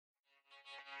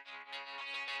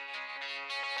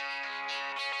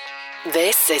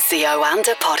This is the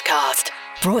Oanda Podcast,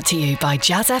 brought to you by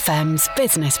Jazz FM's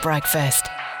Business Breakfast.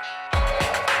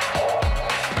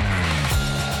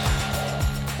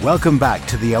 Welcome back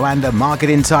to the Oanda Market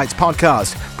Insights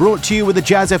Podcast, brought to you with the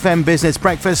Jazz FM Business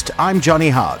Breakfast. I'm Johnny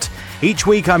Hart. Each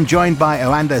week I'm joined by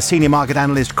Oanda Senior Market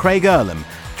Analyst Craig Erlam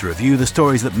to review the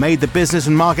stories that made the business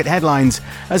and market headlines,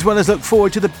 as well as look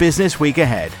forward to the business week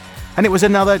ahead. And it was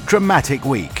another dramatic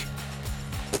week.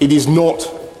 It is not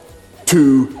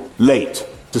too late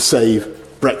to save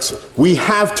Brexit. We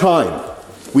have time.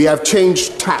 We have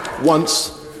changed tack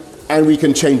once, and we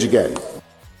can change again.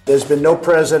 There's been no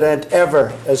president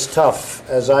ever as tough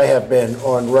as I have been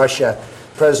on Russia.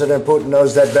 President Putin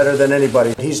knows that better than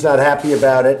anybody. He's not happy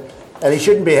about it, and he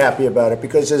shouldn't be happy about it,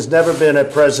 because there's never been a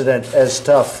president as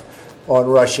tough on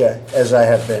Russia as I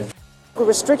have been.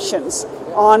 Restrictions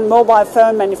on mobile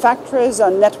phone manufacturers,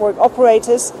 on network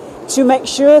operators, to make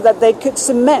sure that they could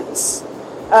cement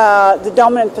the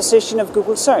dominant position of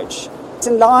Google search. It's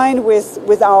in line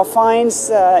with our fines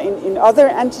in other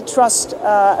antitrust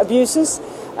abuses.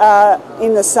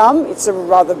 In the sum, it's a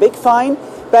rather big fine,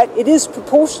 but it is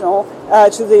proportional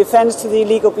to the offence, to the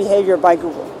illegal behavior by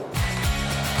Google.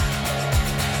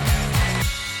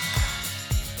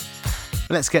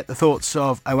 Let's get the thoughts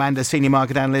of Oanda Senior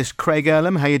Market Analyst Craig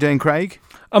Erlam. How are you doing, Craig?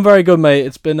 I'm very good, mate.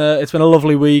 It's been a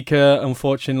lovely week.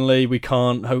 Unfortunately, we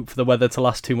can't hope for the weather to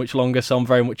last too much longer, so I'm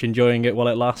very much enjoying it while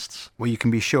it lasts. Well, you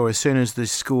can be sure as soon as the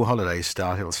school holidays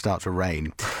start, it'll start to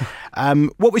rain.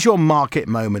 What was your market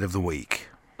moment of the week?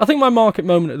 I think my market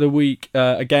moment of the week,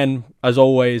 again, as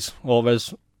always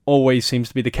seems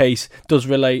to be the case, does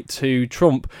relate to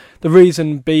Trump. The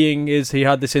reason being is he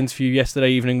had this interview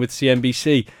yesterday evening with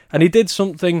CNBC, and he did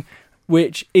something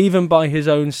which, even by his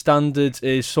own standards,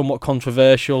 is somewhat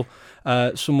controversial,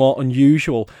 somewhat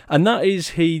unusual. And that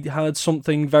is, he had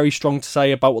something very strong to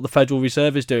say about what the Federal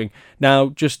Reserve is doing. Now,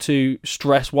 just to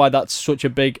stress why that's such a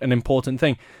big and important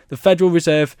thing, the Federal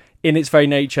Reserve, in its very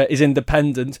nature, is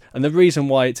independent. And the reason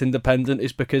why it's independent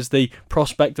is because the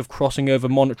prospect of crossing over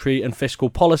monetary and fiscal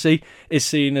policy is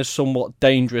seen as somewhat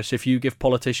dangerous. If you give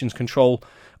politicians control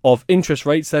of interest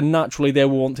rates, then naturally they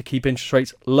will want to keep interest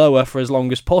rates lower for as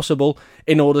long as possible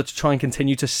in order to try and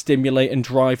continue to stimulate and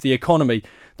drive the economy.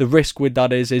 The risk with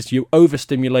that is you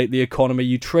overstimulate the economy,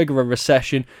 you trigger a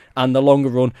recession, and in the longer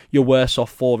run, you're worse off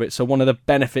for it. So one of the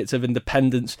benefits of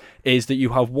independence is that you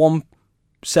have one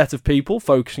set of people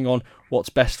focusing on what's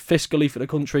best fiscally for the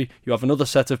country. You have another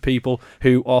set of people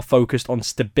who are focused on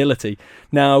stability.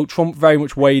 Now, Trump very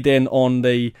much weighed in on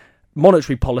the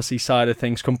monetary policy side of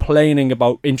things, complaining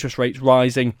about interest rates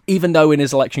rising, even though in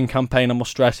his election campaign, I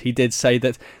must stress, he did say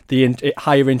that the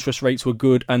higher interest rates were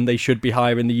good and they should be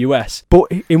higher in the US.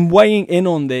 But in weighing in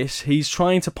on this, he's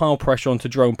trying to pile pressure onto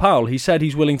Jerome Powell. He said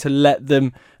he's willing to let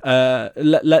them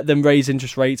raise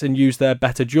interest rates and use their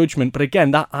better judgment. But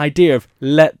again, that idea of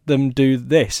let them do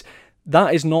this,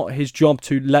 that is not his job,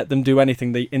 to let them do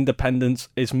anything. The independence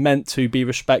is meant to be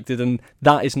respected, and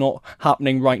that is not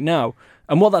happening right now.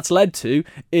 And what that's led to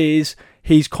is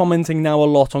he's commenting now a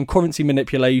lot on currency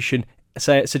manipulation,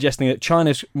 suggesting that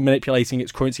China's manipulating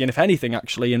its currency, and if anything,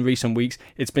 actually, in recent weeks,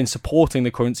 it's been supporting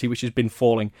the currency, which has been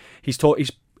falling.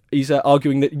 He's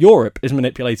arguing that Europe is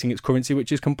manipulating its currency,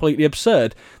 which is completely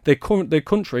absurd. The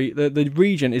country, the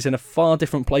region, is in a far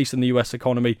different place than the US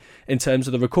economy in terms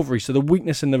of the recovery. So the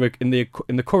weakness in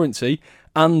the currency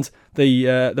and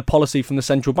the policy from the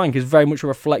central bank is very much a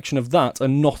reflection of that,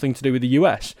 and nothing to do with the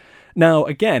US. Now,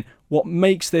 again, what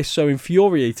makes this so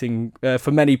infuriating for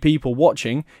many people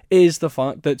watching is the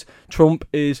fact that Trump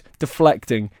is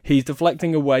deflecting. He's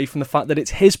deflecting away from the fact that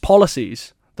it's his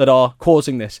policies that are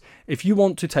causing this. If you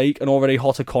want to take an already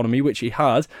hot economy, which he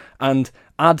had, and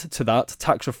add to that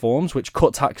tax reforms, which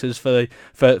cut taxes for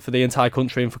the entire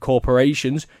country and for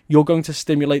corporations, you're going to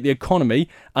stimulate the economy.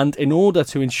 And in order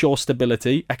to ensure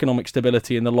stability, economic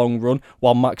stability in the long run,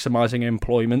 while maximising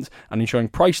employment and ensuring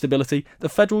price stability, the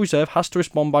Federal Reserve has to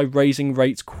respond by raising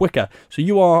rates quicker. So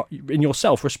you are, in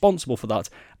yourself, responsible for that.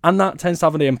 And that tends to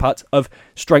have an impact of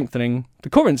strengthening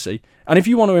the currency. And if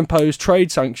you want to impose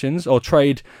trade sanctions or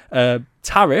trade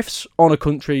tariffs on a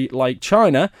country like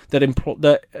China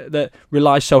that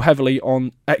relies so heavily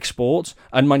on exports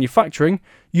and manufacturing,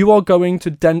 you are going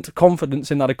to dent confidence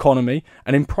in that economy,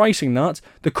 and in pricing that,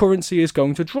 the currency is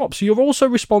going to drop. So you're also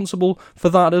responsible for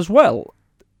that as well.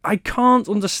 I can't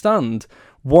understand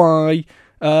why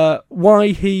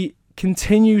he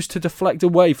continues to deflect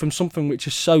away from something which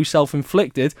is so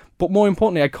self-inflicted, but more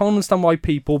importantly, I can't understand why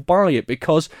people buy it,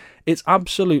 because it's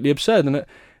absolutely absurd. And at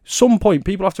some point,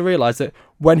 people have to realise that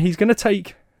when he's going to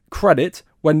take credit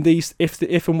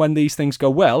if and when these things go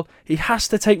well, he has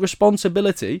to take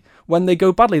responsibility when they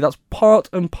go badly. That's part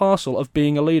and parcel of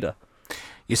being a leader.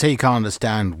 You say you can't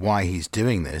understand why he's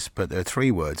doing this, but there are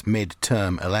three words: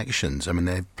 mid-term elections. I mean,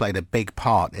 they've played a big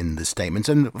part in the statements.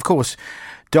 And, of course,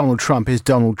 Donald Trump is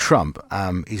Donald Trump.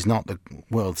 He's not the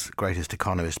world's greatest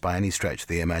economist by any stretch of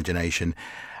the imagination.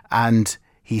 And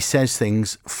he says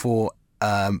things for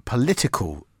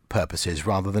political purposes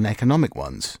rather than economic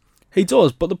ones. He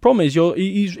does, but the problem is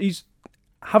he's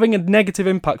having a negative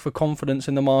impact for confidence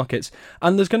in the markets,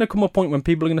 and there's going to come a point when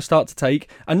people are going to start to take,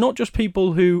 and not just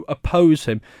people who oppose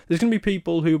him, there's going to be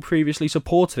people who previously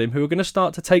supported him who are going to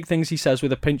start to take things he says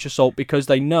with a pinch of salt because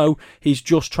they know he's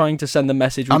just trying to send the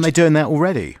message. Aren't they doing that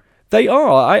already? They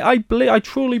are. I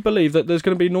truly believe that there's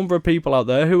going to be a number of people out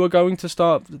there who are going to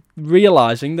start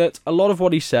realising that a lot of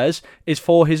what he says is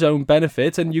for his own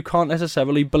benefit, and you can't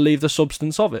necessarily believe the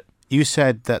substance of it. You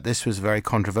said that this was very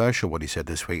controversial, what he said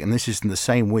this week, and this is in the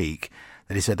same week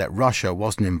that he said that Russia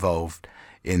wasn't involved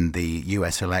in the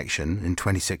US election in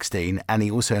 2016, and he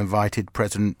also invited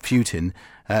President Putin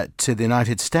to the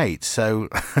United States. So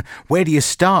where do you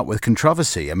start with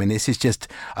controversy? I mean, this is just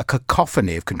a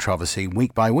cacophony of controversy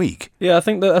week by week. Yeah, I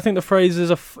think the phrase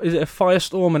is it a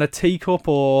firestorm in a teacup,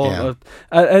 or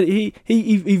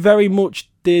he very much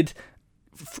did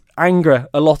anger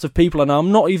a lot of people, and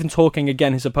I'm not even talking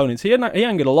again his opponents. He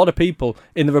angered a lot of people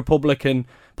in the Republican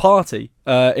Party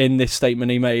in this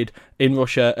statement he made in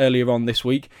Russia earlier on this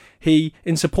week. He,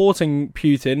 in supporting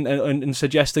Putin and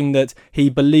suggesting that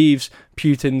he believes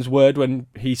Putin's word when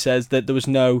he says that there was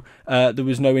no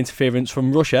interference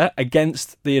from Russia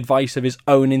against the advice of his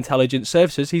own intelligence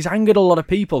services, he's angered a lot of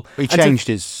people. He changed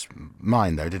his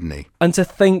mind, though, didn't he? And to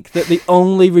think that the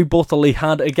only rebuttal he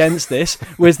had against this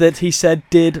was that he said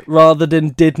did rather than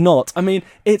did not. I mean,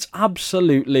 it's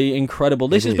absolutely incredible.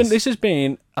 This has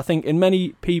been, I think, in many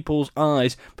people's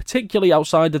eyes, particularly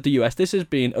outside of the US, this has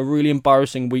been a really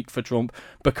embarrassing week for Trump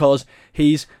because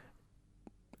he's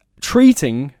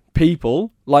treating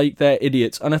people like they're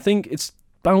idiots. And I think it's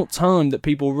about time that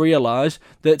people realise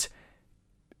that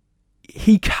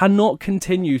he cannot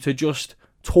continue to just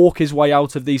talk his way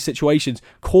out of these situations,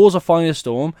 cause a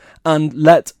firestorm, and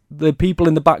let the people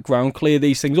in the background clear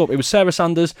these things up. It was Sarah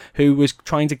Sanders who was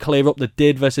trying to clear up the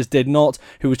did versus did not,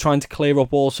 who was trying to clear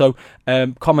up also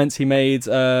comments he made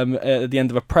at the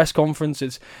end of a press conference.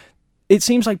 It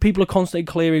seems like people are constantly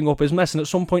clearing up his mess, and at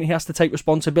some point he has to take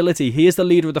responsibility. He is the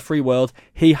leader of the free world.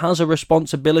 He has a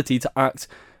responsibility to act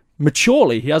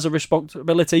maturely. He has a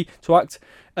responsibility to act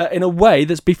in a way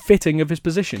that's befitting of his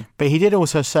position. But he did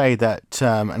also say that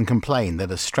and complain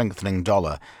that a strengthening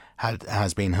dollar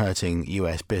has been hurting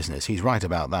US business. He's right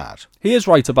about that. He is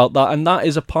right about that, and that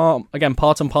is part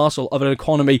and parcel of an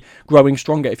economy growing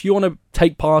stronger. If you want to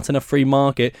take part in a free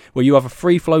market where you have a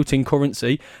free floating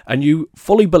currency and you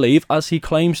fully believe, as he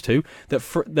claims to,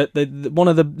 that one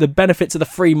of the benefits of the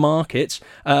free markets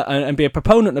and be a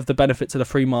proponent of the benefits of the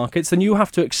free markets, then you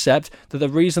have to accept that the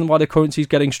reason why the currency is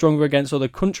getting stronger against other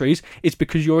countries is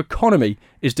because your economy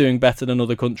is doing better than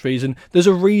other countries, and there's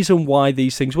a reason why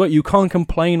these things work. You can't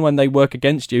complain when they work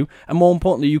against you, and more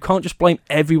importantly, you can't just blame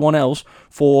everyone else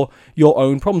for your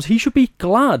own problems. He should be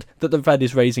glad that the Fed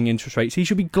is raising interest rates. He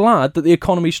should be glad that the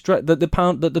economy, that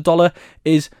the dollar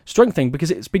is strengthening,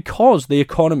 because it's because the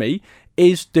economy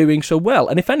is doing so well.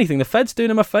 And if anything, the Fed's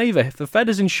doing him a favour. If the Fed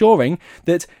is ensuring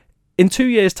that in 2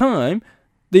 years' time,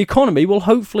 the economy will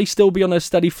hopefully still be on a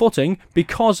steady footing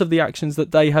because of the actions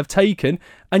that they have taken.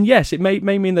 And yes, it may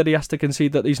mean that he has to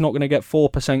concede that he's not going to get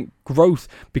 4% growth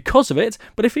because of it.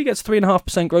 But if he gets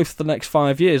 3.5% growth for the next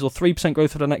 5 years, or 3%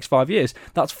 growth for the next 5 years,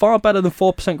 that's far better than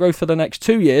 4% growth for the next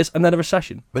 2 years and then a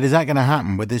recession. But is that going to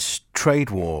happen with this trade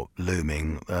war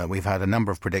looming? We've had a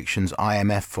number of predictions,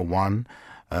 IMF for one,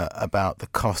 about the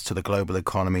cost to the global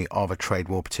economy of a trade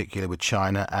war, particularly with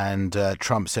China, and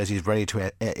Trump says he's ready to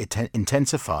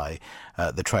intensify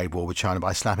the trade war with China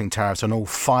by slapping tariffs on all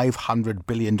 $500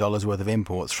 billion worth of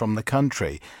imports from the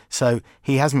country. So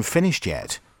he hasn't finished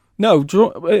yet. No,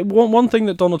 one thing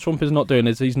that Donald Trump is not doing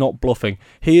is he's not bluffing.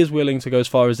 He is willing to go as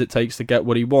far as it takes to get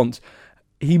what he wants.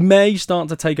 He may start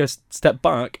to take a step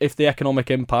back if the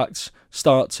economic impacts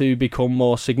start to become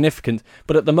more significant.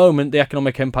 But at the moment, the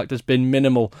economic impact has been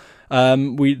minimal. There are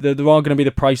going to be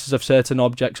the prices of certain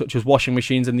objects, such as washing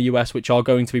machines in the US, which are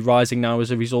going to be rising now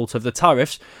as a result of the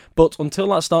tariffs. But until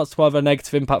that starts to have a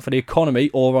negative impact for the economy,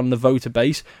 or on the voter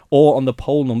base, or on the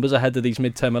poll numbers ahead of these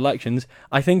midterm elections,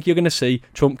 I think you're going to see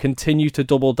Trump continue to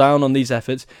double down on these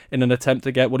efforts in an attempt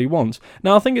to get what he wants.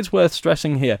 Now, I think it's worth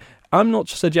stressing here, I'm not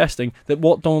suggesting that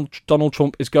what Donald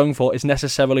Trump is going for is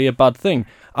necessarily a bad thing.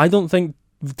 I don't think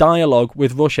dialogue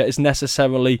with Russia is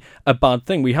necessarily a bad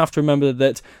thing. We have to remember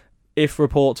that if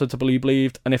reports are to be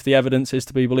believed, and if the evidence is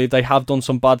to be believed, they have done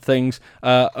some bad things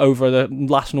over the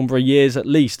last number of years at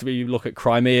least. We look at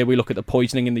Crimea, we look at the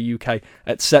poisoning in the UK,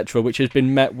 etc., which has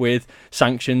been met with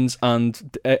sanctions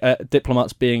and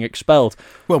diplomats being expelled.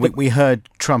 Well, we heard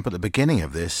Trump at the beginning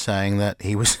of this saying that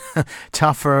he was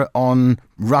tougher on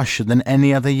Russia than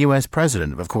any other US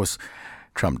president. Of course,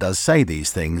 Trump does say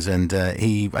these things, and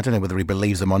I don't know whether he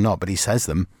believes them or not, but he says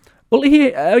them. Well,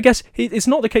 I guess it's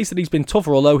not the case that he's been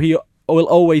tougher, although he will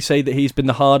always say that he's been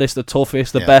the hardest, the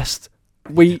toughest, the best.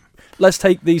 Let's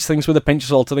take these things with a pinch of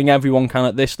salt. I think everyone can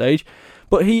at this stage.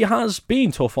 But he has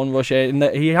been tough on Russia in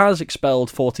that he has expelled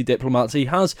 40 diplomats. He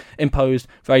has imposed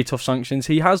very tough sanctions.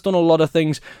 He has done a lot of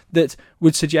things that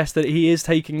would suggest that he is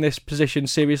taking this position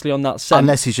seriously on that sense.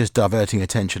 Unless he's just diverting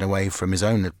attention away from his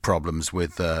own problems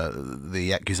with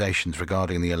the accusations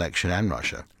regarding the election and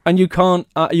Russia. And you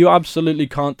absolutely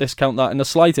can't discount that in the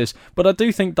slightest. But I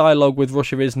do think dialogue with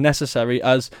Russia is necessary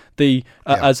as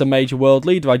a major world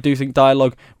leader. I do think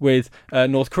dialogue with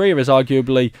North Korea is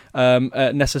arguably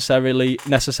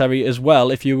necessary as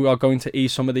well if you are going to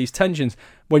ease some of these tensions.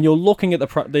 When you're looking at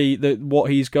the what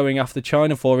he's going after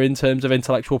China for in terms of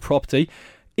intellectual property,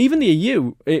 even the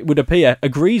EU, it would appear,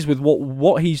 agrees with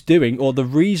what he's doing or the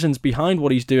reasons behind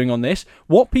what he's doing on this.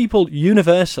 What people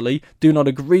universally do not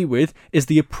agree with is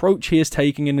the approach he is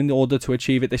taking in order to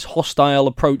achieve it, this hostile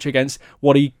approach against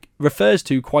what he refers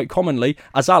to quite commonly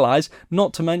as allies,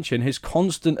 not to mention his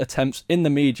constant attempts in the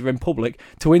media in public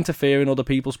to interfere in other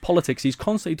people's politics. He's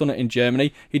constantly done it in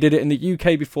Germany. He did it in the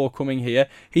UK before coming here.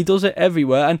 He does it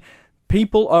everywhere, and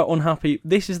people are unhappy.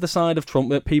 This is the side of Trump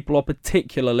that people are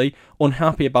particularly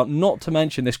unhappy about, not to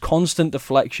mention this constant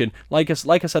deflection. Like I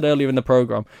said earlier in the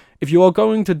programme, if you are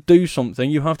going to do something,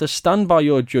 you have to stand by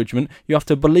your judgment. You have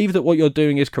to believe that what you're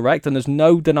doing is correct, and there's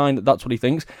no denying that that's what he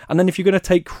thinks. And then if you're going to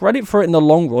take credit for it in the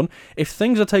long run, if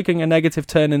things are taking a negative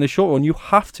turn in the short run, you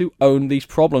have to own these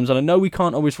problems. And I know we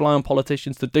can't always rely on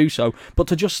politicians to do so, but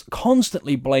to just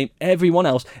constantly blame everyone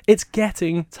else, it's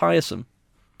getting tiresome.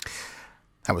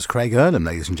 That was Craig Erlam,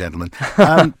 ladies and gentlemen.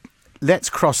 Let's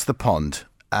cross the pond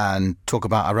and talk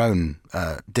about our own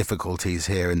difficulties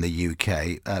here in the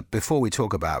UK. Before we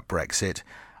talk about Brexit,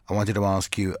 I wanted to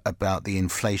ask you about the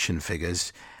inflation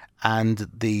figures and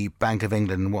the Bank of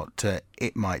England and what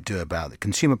it might do about the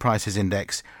Consumer Prices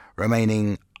Index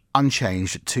remaining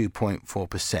unchanged at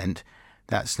 2.4%.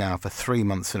 That's now for 3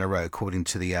 months in a row, according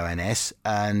to the ONS,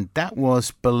 and that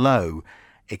was below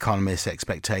economists'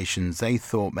 expectations. They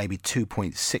thought maybe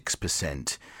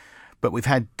 2.6%. But we've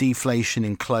had deflation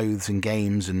in clothes and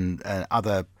games and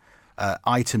other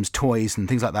items, toys and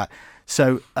things like that.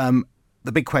 So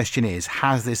the big question is,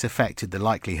 has this affected the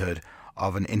likelihood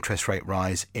of an interest rate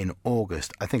rise in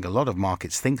August? I think a lot of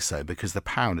markets think so, because the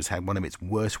pound has had one of its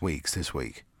worst weeks this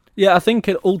week. Yeah, I think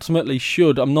it ultimately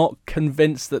should. I'm not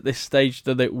convinced at this stage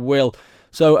that it will.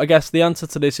 So I guess the answer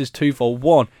to this is twofold.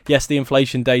 One, yes, the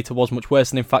inflation data was much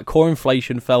worse, and in fact, core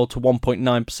inflation fell to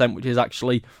 1.9%, which is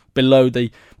actually below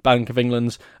the Bank of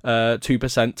England's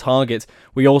 2% target.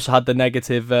 We also had the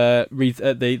negative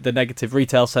the negative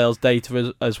retail sales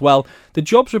data as well. The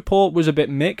jobs report was a bit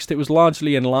mixed. It was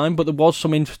largely in line, but there was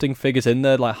some interesting figures in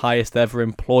there, like highest ever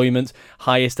employment,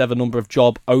 highest ever number of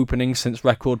job openings since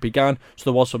record began. So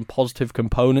there was some positive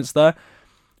components there.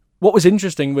 What was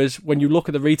interesting was when you look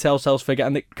at the retail sales figure,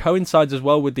 and it coincides as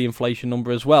well with the inflation number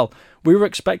as well. We were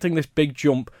expecting this big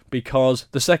jump because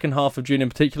the second half of June in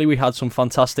particular, we had some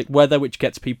fantastic weather, which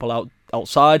gets people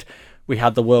outside. We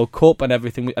had the World Cup and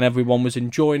everything, and everyone was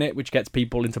enjoying it, which gets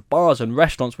people into bars and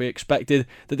restaurants. We expected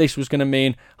that this was going to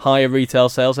mean higher retail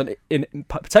sales and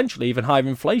potentially even higher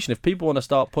inflation. If people want to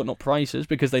start putting up prices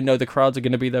because they know the crowds are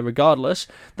going to be there regardless,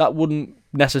 that wouldn't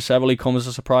necessarily come as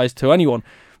a surprise to anyone.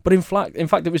 But in fact,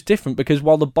 it was different, because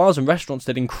while the bars and restaurants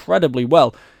did incredibly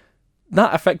well,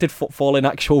 that affected footfall in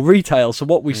actual retail. So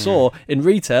what we saw in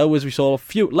retail was we saw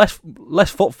less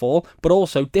footfall, but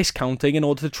also discounting in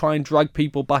order to try and drag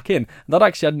people back in. And that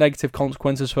actually had negative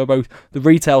consequences for both the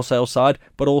retail sales side,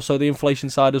 but also the inflation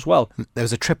side as well. There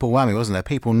was a triple whammy, wasn't there?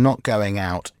 People not going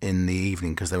out in the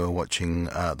evening because they were watching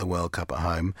the World Cup at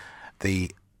home.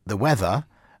 The weather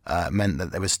meant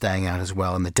that they were staying out as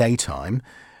well in the daytime.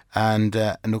 And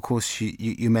of course,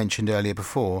 you mentioned earlier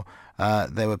before,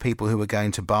 there were people who were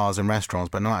going to bars and restaurants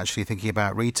but not actually thinking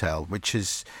about retail, which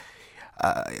is,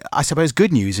 I suppose,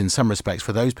 good news in some respects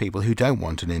for those people who don't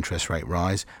want an interest rate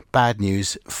rise. Bad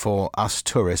news for us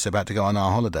tourists about to go on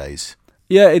our holidays.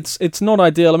 Yeah, it's not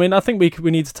ideal. I mean, I think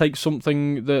we need to take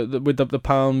something with the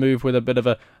pound move with a bit of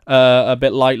a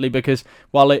bit lightly, because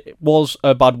while it was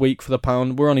a bad week for the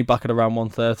pound, we're only back at around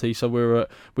 130, so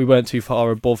we weren't too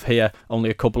far above here only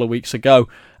a couple of weeks ago.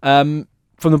 From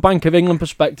the Bank of England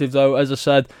perspective, though, as I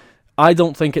said, I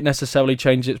don't think it necessarily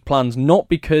changed its plans. Not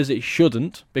because it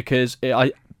shouldn't, because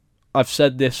I've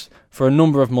said this for a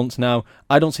number of months now.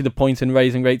 I don't see the point in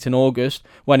raising rates in August,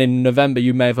 when in November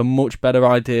you may have a much better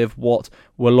idea of what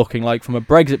we're looking like from a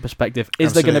Brexit perspective.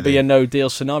 Is there going to be a no-deal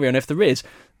scenario? And if there is,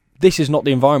 this is not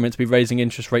the environment to be raising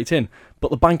interest rates in.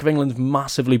 But the Bank of England's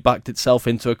massively backed itself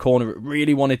into a corner. It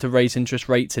really wanted to raise interest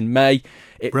rates in May.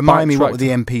 Remind me what the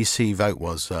MPC vote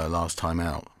was last time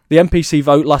out. The MPC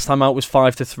vote last time out was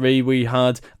 5-3. We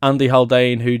had Andy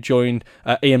Haldane, who joined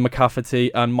Ian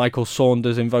McCafferty and Michael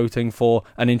Saunders in voting for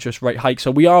an interest rate hike.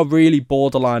 So we are really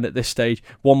borderline at this stage.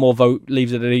 One more vote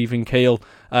leaves it at even keel,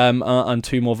 and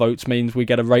 2 more votes means we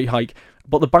get a rate hike.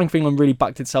 But the Bank of England really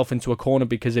backed itself into a corner,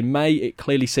 because in May it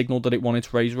clearly signalled that it wanted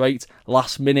to raise rates.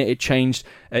 Last minute it changed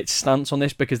its stance on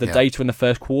this because the data in the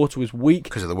first quarter was weak.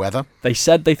 Because of the weather? They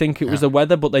said they think it was the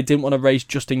weather, but they didn't want to raise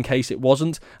just in case it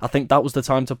wasn't. I think that was the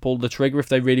time to pull the trigger if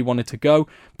they really wanted to go.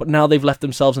 But now they've left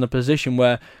themselves in a position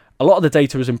where a lot of the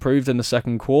data has improved in the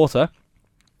second quarter,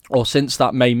 or since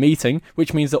that May meeting,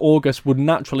 which means that August would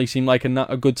naturally seem like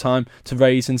a good time to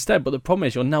raise instead. But the problem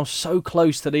is you're now so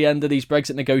close to the end of these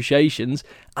Brexit negotiations,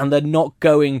 and they're not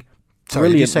going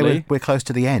brilliantly. Did you say we're close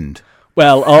to the end?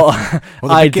 Well,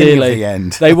 ideally, the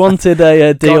end. They wanted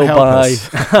a deal by...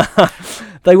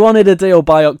 They wanted a deal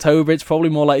by October. It's probably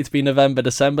more likely to be November,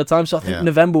 December time. So I think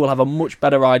November we'll have a much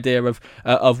better idea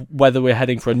of whether we're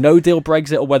heading for a no-deal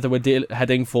Brexit or whether we're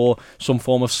heading for some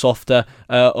form of softer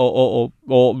or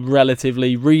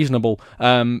relatively reasonable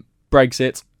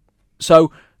Brexit.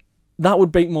 So that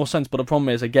would make more sense. But the problem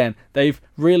is, again, they've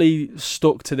really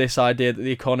stuck to this idea that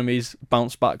the economy's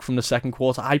bounced back from the second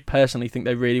quarter. I personally think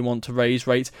they really want to raise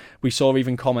rates. We saw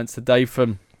even comments today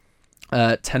from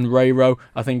Tenreiro,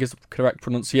 I think is the correct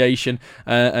pronunciation,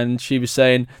 and she was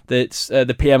saying that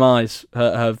the PMIs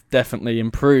have definitely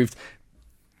improved.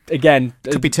 Again,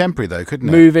 could be temporary though, couldn't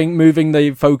it? Moving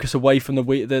the focus away from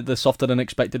the softer than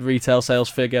expected retail sales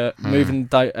figure, moving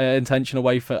attention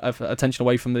away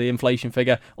from the inflation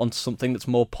figure onto something that's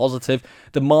more positive.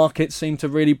 The markets seem to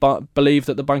really believe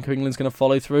that the Bank of England's going to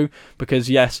follow through, because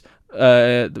yes,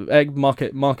 the egg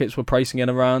markets were pricing in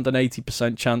around an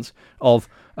 80% chance of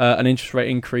an interest rate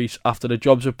increase after the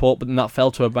jobs report, but then that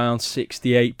fell to around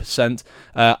 68%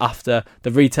 after the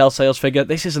retail sales figure.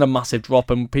 This isn't a massive drop,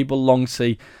 and people long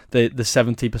see the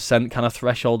 70% kind of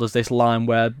threshold as this line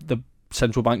where the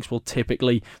central banks will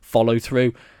typically follow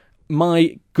through.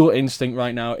 My gut instinct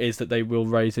right now is that they will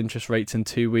raise interest rates in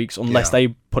 2 weeks, unless they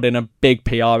put in a big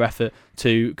PR effort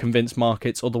to convince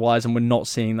markets otherwise, and we're not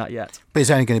seeing that yet. But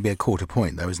it's only going to be a quarter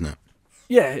point though, isn't it?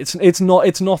 Yeah, it's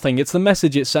nothing. It's the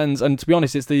message it sends, and to be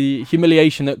honest, it's the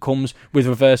humiliation that comes with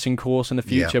reversing course in the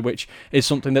future, which is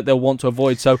something that they'll want to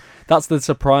avoid. So that's the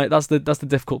surprise. That's the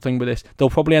difficult thing with this. They'll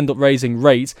probably end up raising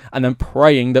rates and then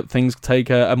praying that things take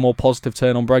a more positive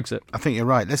turn on Brexit. I think you're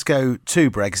right. Let's go to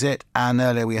Brexit. And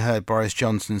earlier we heard Boris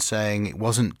Johnson saying it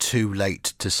wasn't too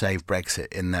late to save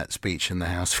Brexit in that speech in the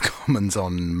House of Commons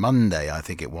on Monday, I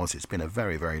think it was. It's been a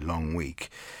very, very long week.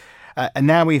 And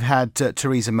now we've had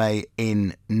Theresa May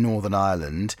in Northern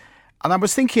Ireland. And I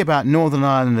was thinking about Northern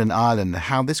Ireland and Ireland,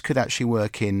 how this could actually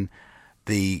work in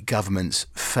the government's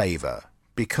favour.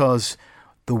 Because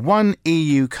the one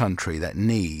EU country that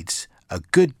needs a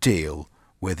good deal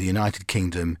with the United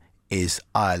Kingdom is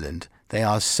Ireland. They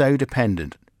are so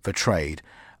dependent for trade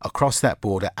across that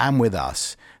border and with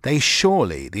us. They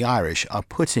surely, the Irish, are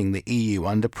putting the EU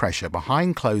under pressure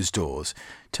behind closed doors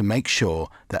to make sure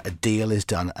that a deal is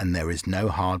done and there is no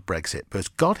hard Brexit.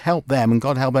 But God help them and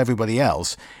God help everybody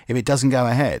else if it doesn't go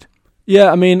ahead.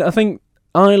 Yeah, I mean, I think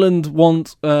Ireland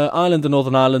and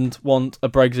Northern Ireland want a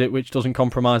Brexit which doesn't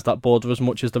compromise that border as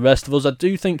much as the rest of us. I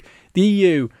do think the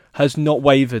EU has not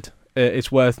wavered.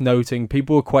 It's worth noting.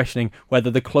 People were questioning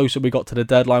whether the closer we got to the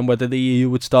deadline, whether the EU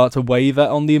would start to waver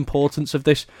on the importance of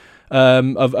this,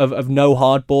 of no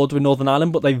hard border in Northern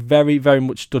Ireland, but they very, very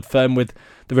much stood firm with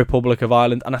the Republic of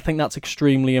Ireland, and I think that's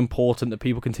extremely important that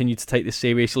people continue to take this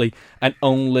seriously and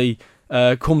only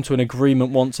come to an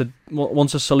agreement once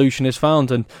a solution is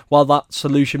found. And while that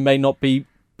solution may not be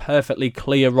perfectly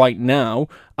clear right now,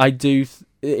 I do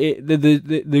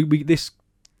this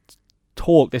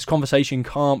conversation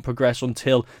can't progress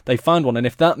until they find one. And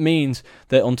if that means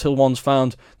that until one's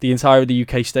found, the entire of the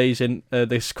UK stays in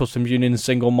this customs union and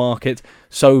single market,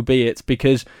 so be it.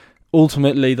 Because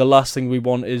ultimately, the last thing we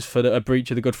want is for a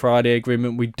breach of the Good Friday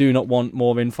Agreement. We do not want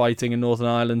more infighting in Northern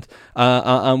Ireland,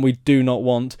 and we do not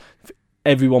want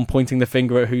everyone pointing the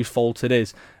finger at whose fault it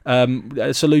is.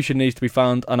 A solution needs to be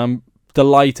found, and I'm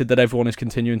delighted that everyone is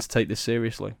continuing to take this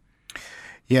seriously.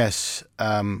 Yes,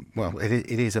 well, it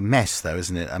is a mess, though,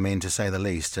 isn't it? I mean, to say the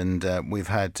least. And we've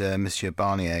had Monsieur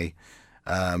Barnier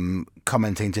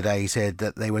commenting today. He said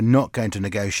that they were not going to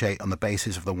negotiate on the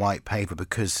basis of the white paper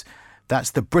because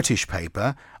that's the British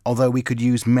paper, although we could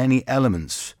use many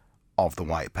elements of the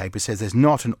white paper. Says there's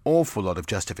not an awful lot of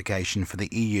justification for the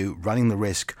EU running the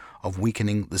risk of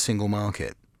weakening the single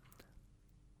market.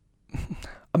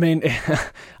 I mean,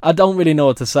 I don't really know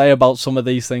what to say about some of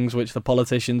these things which the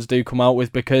politicians do come out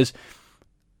with, because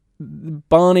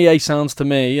Barnier sounds to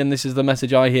me, and this is the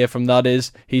message I hear from that,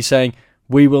 is he's saying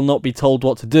we will not be told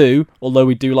what to do, although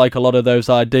we do like a lot of those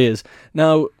ideas.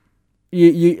 Now,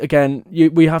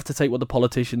 we have to take what the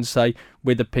politicians say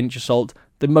with a pinch of salt.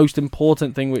 The most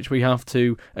important thing which we have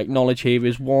to acknowledge here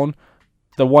is, one,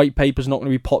 the white paper is not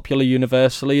going to be popular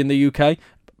universally in the UK,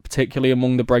 particularly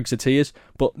among the Brexiteers,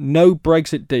 but no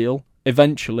Brexit deal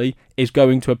eventually is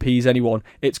going to appease anyone.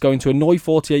 It's going to annoy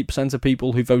 48% of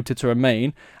people who voted to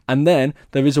remain, and then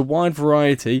there is a wide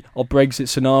variety of Brexit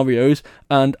scenarios,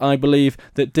 and I believe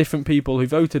that different people who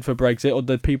voted for Brexit, or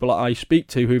the people that I speak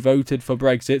to who voted for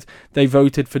Brexit, they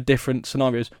voted for different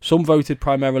scenarios. Some voted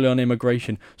primarily on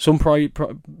immigration, some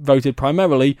voted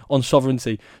primarily on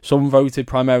sovereignty, some voted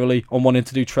primarily on wanting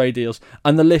to do trade deals,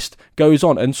 and the list goes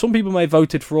on. And some people may have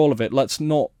voted for all of it. Let's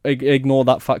not ignore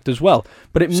that fact as well.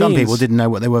 But some people didn't know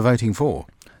what they were voting for.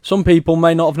 Some people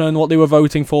may not have known what they were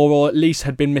voting for, or at least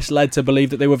had been misled to believe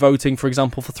that they were voting, for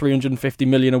example, for 350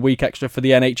 million a week extra for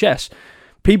the NHS.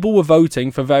 People were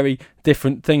voting for very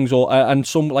different things, and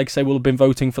some, like I say, will have been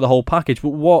voting for the whole package. But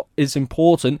what is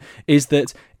important is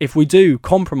that if we do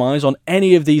compromise on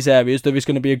any of these areas, there is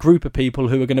going to be a group of people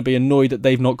who are going to be annoyed that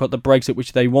they've not got the Brexit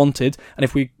which they wanted. And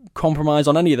if we compromise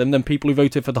on any of them, then people who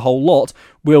voted for the whole lot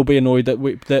will be annoyed that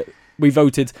we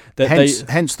voted that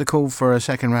hence the call for a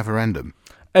second referendum.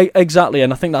 Exactly,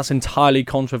 and I think that's entirely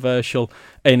controversial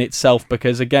in itself,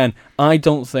 because, again, I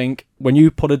don't think when you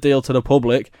put a deal to the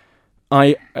public,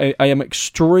 I am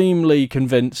extremely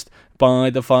convinced by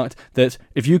the fact that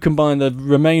if you combine the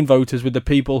Remain voters with the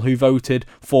people who voted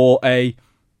for a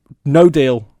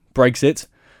no-deal Brexit,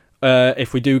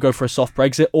 if we do go for a soft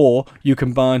Brexit, or you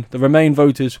combine the Remain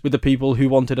voters with the people who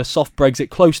wanted a soft Brexit,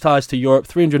 close ties to Europe,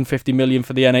 350 million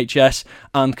for the NHS,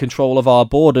 and control of our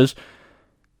borders,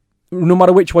 no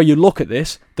matter which way you look at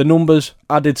this, the numbers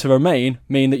added to Remain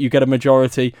mean that you get a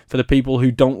majority for the people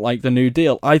who don't like the New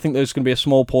Deal. I think there's going to be a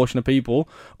small portion of people,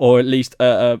 or at least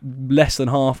less than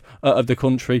half of the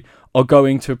country, are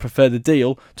going to prefer the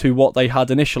deal to what they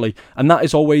had initially. And that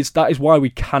is why we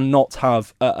cannot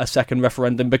have a second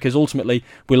referendum, because ultimately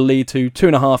will lead to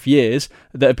 2.5 years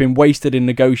that have been wasted in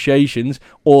negotiations,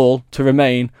 all to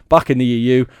remain back in the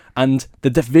EU, and the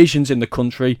divisions in the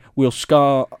country will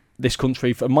scar this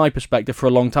country, from my perspective, for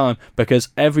a long time, because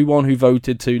everyone who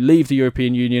voted to leave the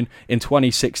European Union in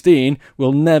 2016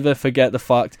 will never forget the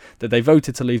fact that they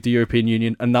voted to leave the European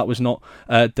Union and that was not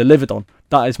delivered on.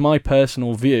 That is my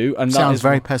personal view, and that sounds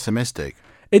very pessimistic.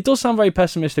 It does sound very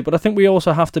pessimistic, but I think we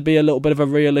also have to be a little bit of a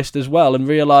realist as well, and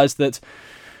realise that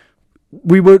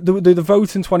the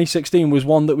vote in 2016 was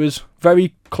one that was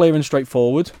very clear and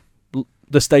straightforward,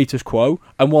 the status quo,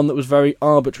 and one that was very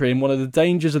arbitrary. And one of the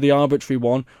dangers of the arbitrary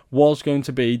one was going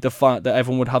to be the fact that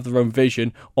everyone would have their own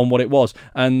vision on what it was.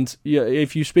 And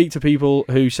if you speak to people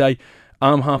who say,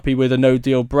 I'm happy with a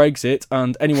no-deal Brexit,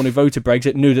 and anyone who voted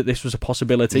Brexit knew that this was a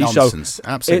possibility. Nonsense.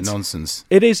 Absolute nonsense.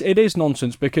 It is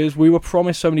nonsense, because we were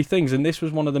promised so many things, and this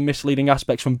was one of the misleading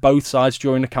aspects from both sides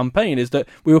during the campaign, is that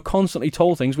we were constantly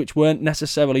told things which weren't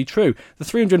necessarily true. The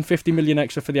 350 million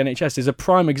extra for the NHS is a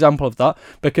prime example of that,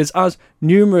 because as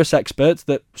numerous experts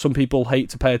that some people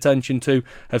hate to pay attention to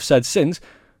have said since,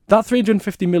 that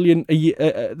 350 million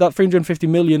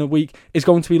a week is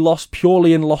going to be lost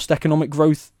purely in lost economic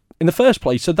growth in the first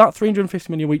place. So that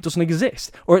 350 million a week doesn't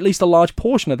exist, or at least a large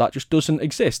portion of that just doesn't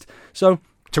exist. So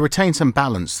to retain some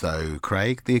balance, though,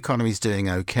 Craig, the economy's doing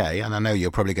okay, and I know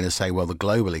you're probably going to say, well, the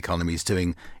global economy is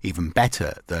doing even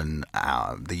better than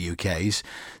the UK's,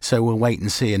 so we'll wait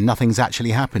and see, and nothing's actually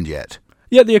happened yet.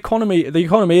 Yeah, the economy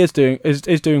is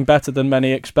doing better than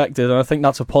many expected, and I think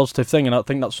that's a positive thing, and I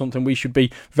think that's something we should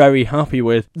be very happy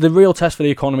with. The real test for the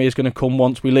economy is going to come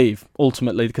once we leave,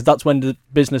 ultimately, because that's when the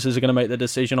businesses are going to make the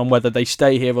decision on whether they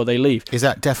stay here or they leave. Is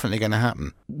that definitely going to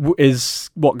happen? Is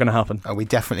what going to happen? Are we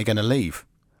definitely going to leave?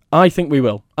 I think we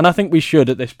will, and I think we should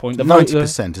at this point.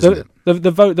 90%, isn't it?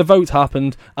 The vote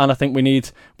happened, and I think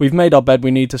we've made our bed.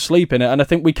 We need to sleep in it, and I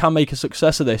think we can make a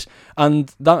success of this.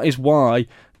 And that is why,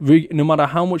 no matter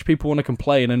how much people want to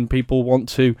complain and people want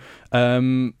to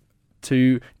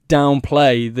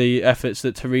downplay the efforts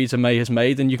that Theresa May has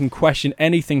made, and you can question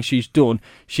anything she's done,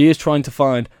 she is trying to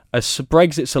find a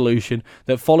Brexit solution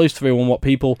that follows through on what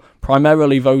people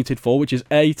primarily voted for, which is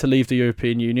A, to leave the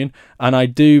European Union. And I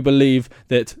do believe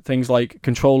that things like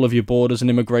control of your borders and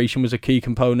immigration was a key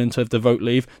component of the vote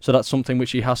leave. So that's something which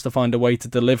she has to find a way to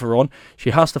deliver on.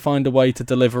 She has to find a way to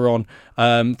deliver on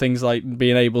things like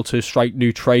being able to strike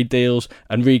new trade deals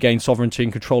and regain sovereignty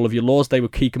and control of your laws. They were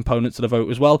key components of the vote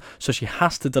as well. So she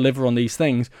has to deliver on these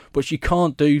things, but she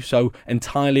can't do so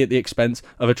entirely at the expense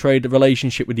of a trade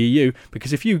relationship with the EU,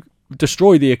 because if you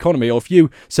destroy the economy, or if you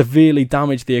severely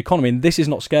damage the economy, and this is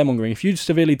not scaremongering, if you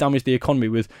severely damage the economy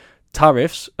with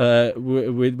tariffs,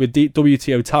 with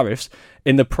WTO tariffs,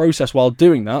 in the process while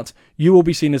doing that, you will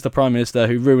be seen as the Prime Minister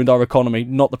who ruined our economy,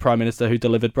 not the Prime Minister who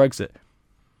delivered Brexit.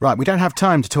 Right, we don't have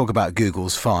time to talk about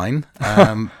Google's fine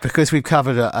because we've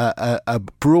covered a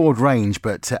broad range,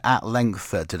 but at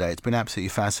length today. It's been absolutely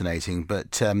fascinating,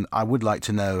 but I would like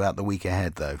to know about the week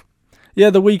ahead, though. Yeah,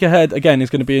 the week ahead, again, is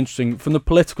going to be interesting. From the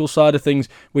political side of things,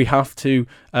 we have to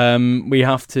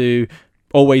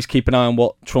always keep an eye on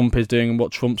what Trump is doing and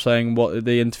what Trump's saying, what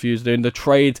the interviews are doing. The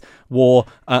trade war,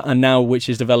 and now which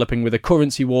is developing with a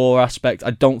currency war aspect,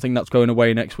 I don't think that's going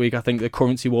away next week. I think the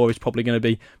currency war is probably going to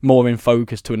be more in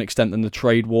focus to an extent than the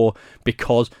trade war,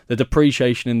 because the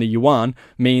depreciation in the yuan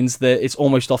means that it's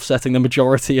almost offsetting the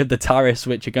majority of the tariffs,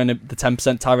 which are going to, the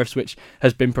 10% tariffs which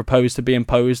has been proposed to be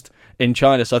imposed in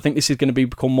China. So I think this is going to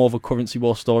become more of a currency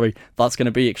war story. That's going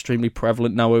to be extremely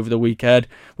prevalent now over the week ahead.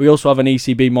 We also have an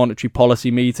ECB monetary policy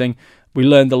meeting. We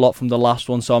learned a lot from the last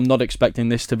one, so I'm not expecting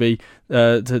this to be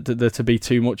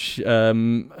too much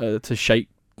to shake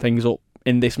things up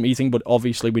in this meeting, but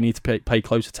obviously we need to pay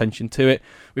close attention to it.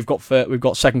 We've got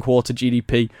second quarter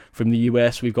GDP from the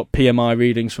US, we've got PMI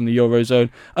readings from the Eurozone,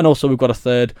 and also we've got a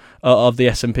third of the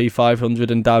S&P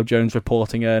 500 and Dow Jones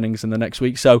reporting earnings in the next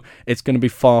week, so it's going to be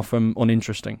far from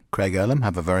uninteresting. Craig Erlam,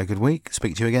 have a very good week.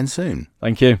 Speak to you again soon.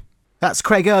 Thank you. That's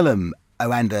Craig Erlam,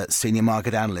 Oanda Senior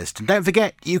Market Analyst. And don't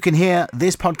forget, you can hear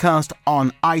this podcast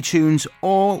on iTunes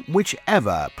or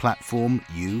whichever platform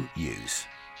you use.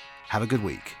 Have a good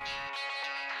week.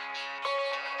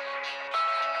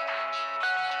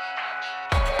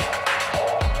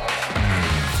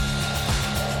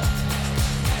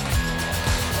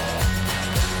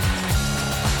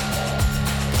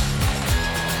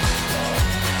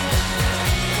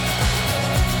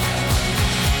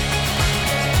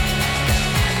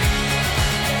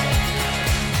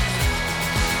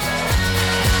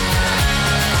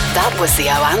 That was the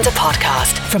Oanda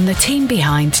podcast from the team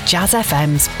behind Jazz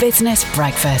FM's Business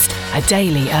Breakfast, a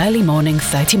daily early morning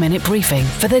 30-minute briefing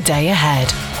for the day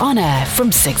ahead. On air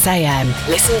from 6 a.m.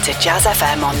 Listen to Jazz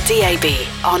FM on DAB,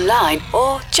 online,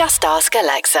 or just ask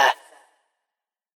Alexa.